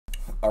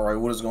Alright,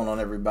 what is going on,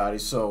 everybody?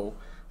 So,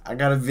 I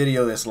got a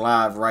video that's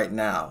live right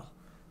now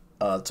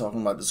talking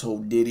about this whole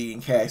Diddy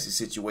and Cassie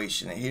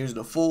situation. And here's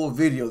the full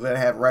video that I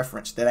have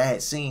referenced that I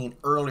had seen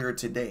earlier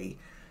today.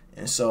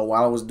 And so,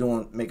 while I was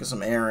making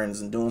some errands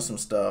and doing some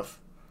stuff,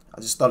 I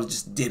just thought I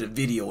just did a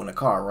video in the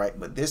car, right?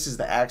 But this is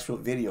the actual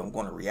video I'm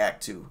going to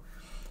react to.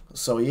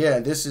 So, yeah,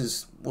 this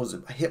is,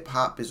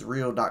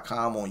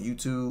 hiphopisreal.com on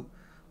YouTube.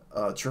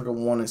 Trigger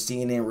warning,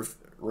 CNN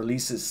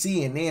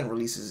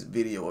releases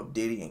video of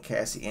Diddy and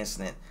Cassie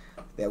incident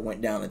that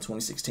went down in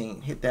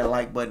 2016. Hit that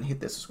like button,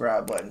 hit that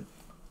subscribe button,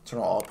 turn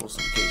on all post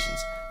notifications.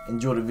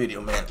 Enjoy the video,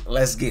 man.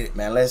 Let's get it,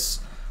 man. Let's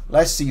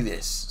see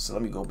this. So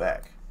let me go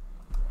back.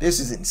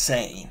 This is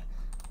insane.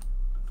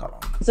 Hold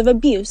on. Of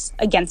abuse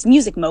against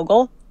music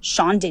mogul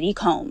Sean Diddy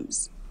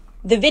Combs.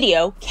 The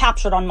video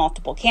captured on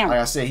multiple cameras.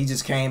 Like I said, he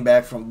just came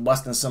back from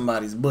busting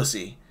somebody's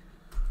bussy.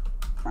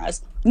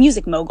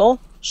 Music mogul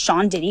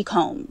Sean Diddy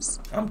Combs.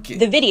 I'm kidding.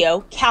 The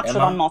video, captured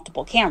on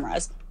multiple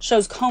cameras,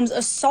 shows Combs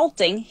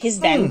assaulting his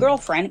then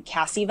girlfriend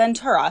Cassie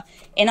Ventura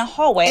in a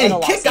hallway at a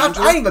Los Angeles.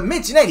 I didn't even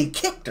mention that he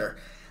kicked her.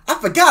 I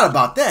forgot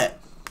about that.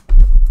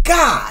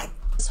 God.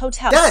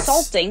 Hotel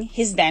assaulting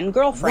his then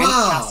girlfriend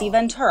Cassie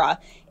Ventura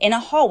in a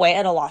hallway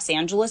at a Los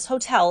Angeles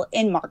hotel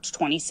in March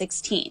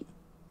 2016.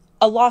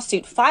 A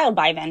lawsuit filed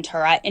by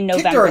Ventura in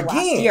November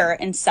last year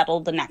and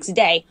settled the next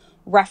day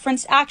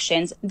referenced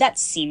actions that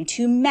seem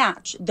to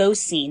match those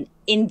seen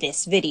in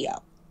this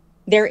video.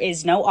 There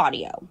is no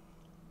audio.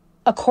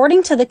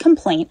 According to the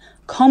complaint,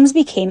 Combs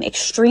became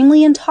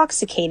extremely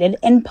intoxicated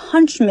and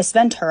punched Miss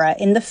Ventura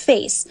in the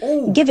face,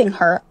 giving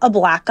her a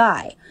black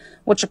eye,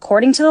 which,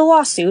 according to the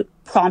lawsuit,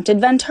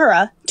 prompted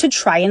Ventura to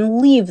try and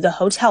leave the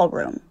hotel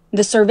room.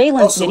 The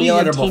surveillance video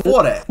obtained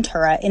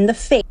Ventura in the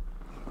face.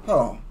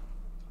 Oh.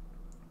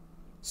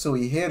 So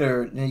he hit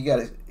her,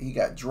 then he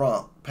got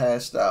drunk,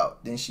 passed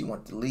out, then she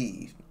went to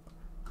leave.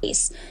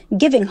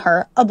 Giving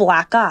her a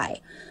black eye,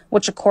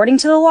 which, according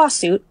to the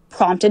lawsuit,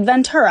 prompted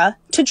Ventura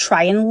to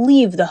try and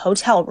leave the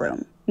hotel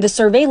room. The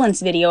surveillance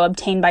video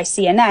obtained by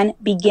CNN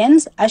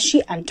begins as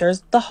she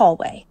enters the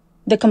hallway.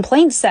 The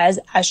complaint says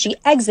as she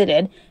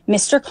exited,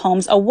 Mr.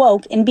 Combs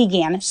awoke and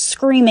began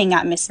screaming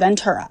at Miss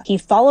Ventura. He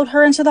followed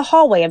her into the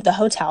hallway of the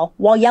hotel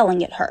while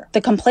yelling at her.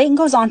 The complaint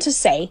goes on to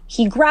say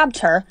he grabbed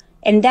her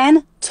and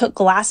then took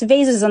glass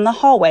vases in the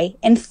hallway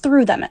and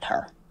threw them at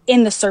her.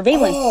 In the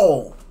surveillance...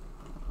 Oh,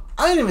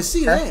 I didn't even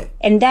see that.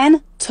 And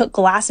then took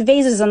glass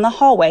vases in the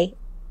hallway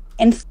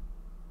and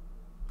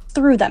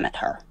threw them at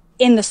her.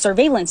 In the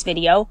surveillance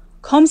video,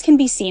 Combs can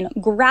be seen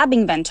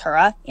grabbing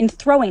Ventura and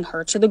throwing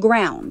her to the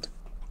ground.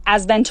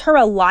 As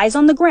Ventura lies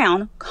on the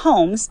ground,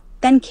 Combs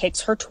then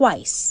kicks her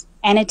twice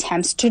and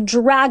attempts to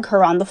drag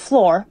her on the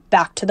floor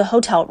back to the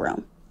hotel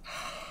room.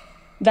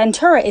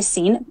 Ventura is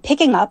seen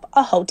picking up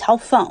a hotel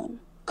phone.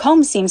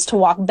 Combs seems to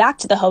walk back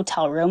to the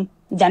hotel room,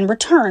 then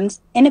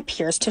returns and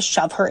appears to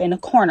shove her in a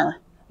corner.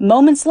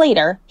 Moments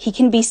later, he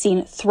can be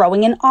seen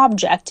throwing an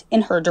object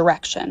in her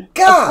direction.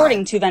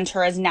 According to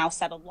Ventura's now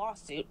settled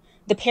lawsuit,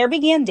 the pair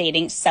began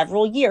dating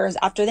several years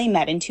after they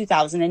met in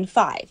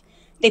 2005.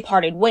 They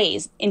parted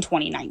ways in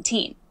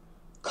 2019.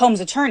 Combs'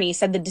 attorney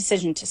said the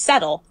decision to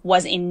settle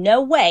was in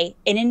no way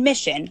an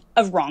admission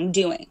of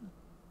wrongdoing.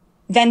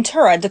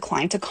 Ventura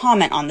declined to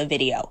comment on the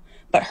video,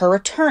 but her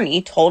attorney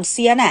told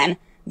CNN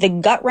the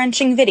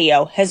gut-wrenching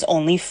video has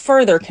only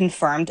further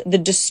confirmed the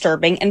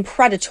disturbing and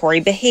predatory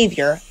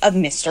behavior of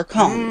Mr.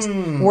 Combs.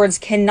 Words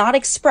cannot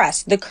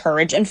express the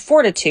courage and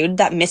fortitude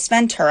that Miss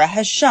Ventura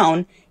has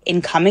shown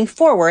in coming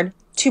forward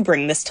to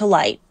bring this to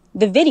light.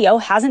 The video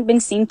hasn't been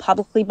seen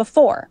publicly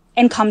before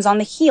and comes on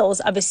the heels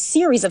of a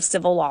series of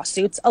civil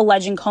lawsuits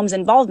alleging Combs'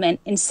 involvement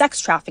in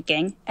sex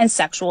trafficking and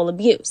sexual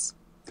abuse.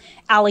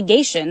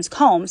 Allegations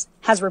Combs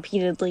has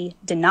repeatedly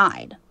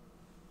denied.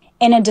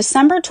 In a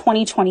December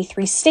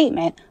 2023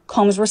 statement,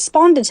 Combs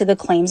responded to the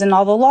claims in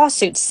all the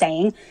lawsuits,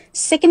 saying,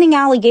 "Sickening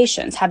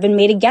allegations have been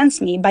made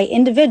against me by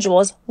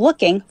individuals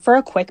looking for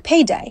a quick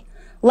payday.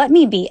 Let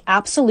me be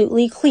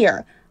absolutely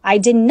clear. I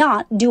did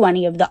not do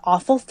any of the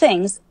awful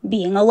things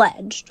being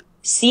alleged."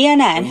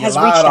 CNN has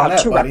reached out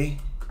to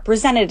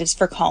representatives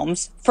for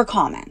Combs for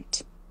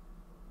comment.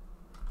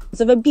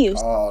 Of abuse.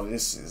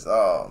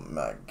 Oh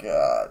my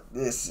God,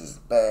 this is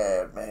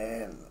bad,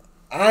 man.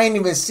 I ain't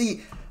even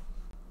see.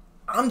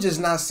 I'm just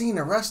not seeing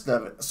the rest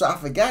of it. So I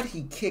forgot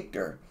he kicked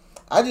her.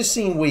 I just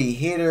seen where he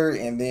hit her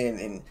and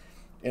then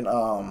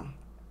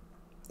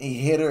he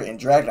hit her and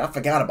dragged her. I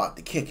forgot about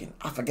the kicking.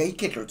 I forgot he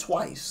kicked her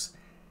twice.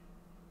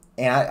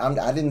 And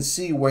I didn't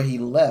see where he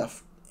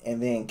left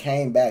and then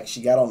came back.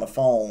 She got on the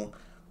phone,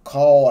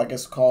 called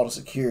the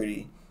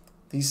security.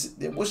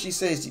 What she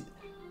says, she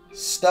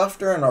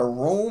stuffed her in a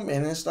room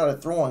and then started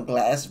throwing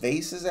glass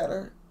vases at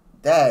her.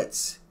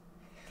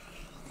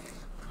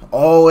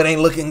 Oh, it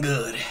ain't looking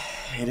good.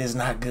 It is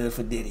not good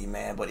for Diddy,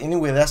 man. But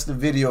anyway, that's the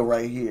video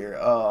right here.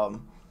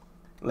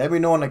 Let me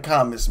know in the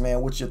comments,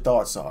 man, what your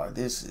thoughts are.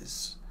 This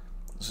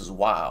is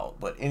wild.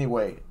 But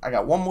anyway, I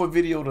got one more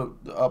video to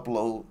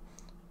upload,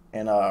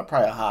 and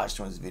probably a Hodge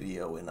Twins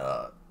video, and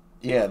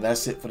yeah,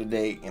 that's it for the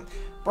day. And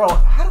bro,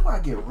 how do I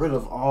get rid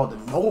of all the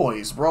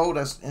noise, bro?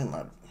 That's in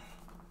my.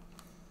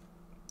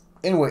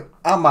 Anyway,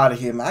 I'm out of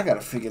here, man. I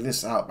gotta figure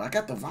this out. I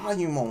got the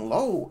volume on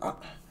low.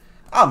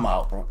 I'm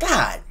out, bro.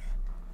 God.